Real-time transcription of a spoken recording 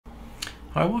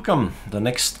Hi, welcome. The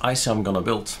next ISO I'm gonna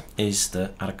build is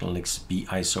the ArcoLinuxB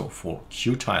ISO for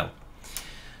Qtile.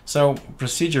 So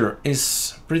procedure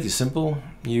is pretty simple.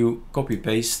 You copy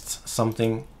paste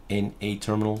something in a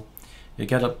terminal, you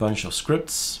get a bunch of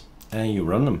scripts and you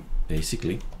run them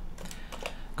basically.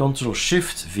 Ctrl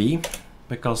Shift V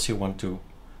because you want to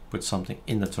put something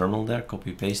in the terminal there,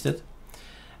 copy paste it.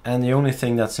 And the only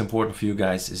thing that's important for you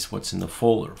guys is what's in the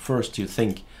folder. First you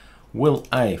think, will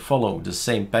I follow the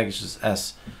same packages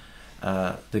as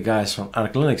the guys from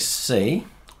ArcoLinux say,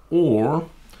 or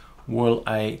will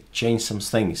I change some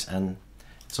things? And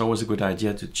it's always a good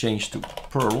idea to change to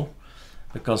Perl,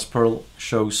 because Perl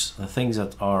shows the things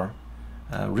that are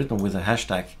written with a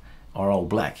hashtag are all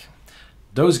black.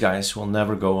 Those guys will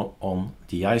never go on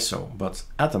the ISO, but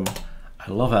Atom,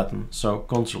 I love Atom, so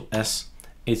Ctrl S,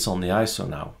 it's on the ISO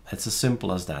now. It's as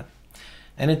simple as that.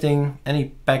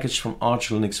 Any package from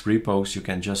ArcoLinux repos, you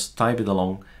can just type it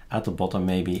along at the bottom,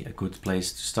 maybe a good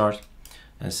place to start,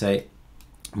 and say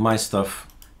my stuff,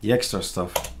 the extra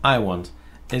stuff I want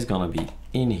is gonna be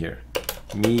in here.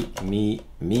 Me,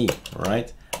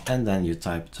 right? And then you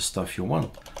type the stuff you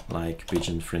want, like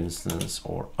Pigeon for instance,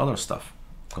 or other stuff.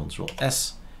 Ctrl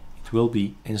S, it will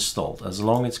be installed. As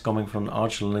long as it's coming from the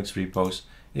ArcoLinux repos,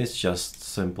 it's just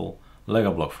simple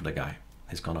Lego block for the guy.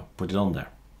 He's gonna put it on there.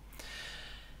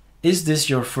 Is this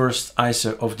your first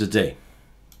ISO of the day?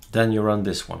 Then you run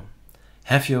this one.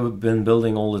 Have you been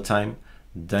building all the time?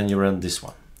 Then you run this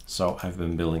one. So I've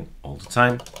been building all the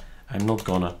time. I'm not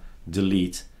gonna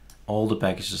delete all the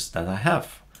packages that I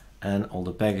have. And all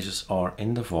the packages are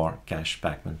in the var cache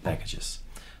pacman packages.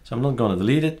 So I'm not gonna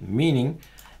delete it, meaning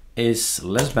it's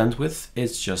less bandwidth,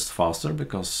 it's just faster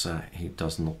because he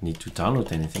does not need to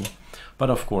download anything.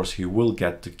 But of course he will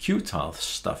get the Qtile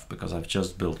stuff because I've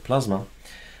just built Plasma.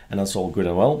 And that's all good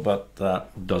and well, but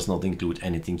that does not include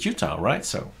anything Qtile, right?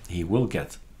 So he will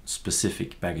get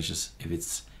specific packages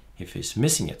if he's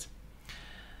missing it.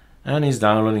 And he's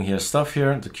downloading his stuff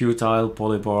here, the Qtile,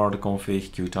 Polybar, the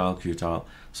config, Qtile.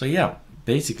 So yeah,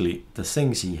 basically the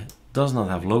things he does not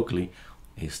have locally,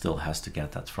 he still has to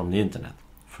get that from the internet,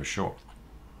 for sure.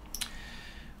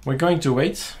 We're going to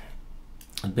wait.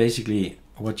 And basically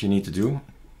what you need to do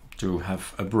to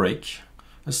have a break,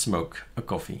 a smoke, a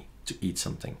coffee, to eat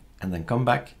something, and then come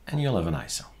back and you'll have an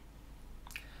ISO.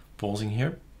 Pausing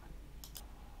here.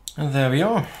 And there we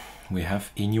are. We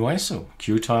have a new ISO,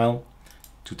 Qtile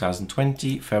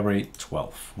 2020, February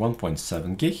 12,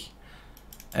 1.7 gig.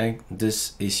 And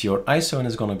this is your ISO and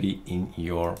it's going to be in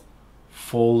your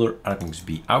folder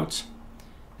ArcoLinuxB out.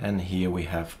 And here we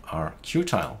have our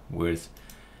Qtile with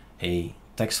a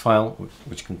text file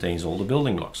which contains all the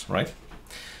building blocks, right?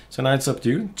 So now it's up to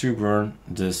you to burn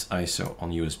this ISO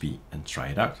on USB and try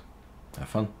it out. Have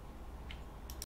fun.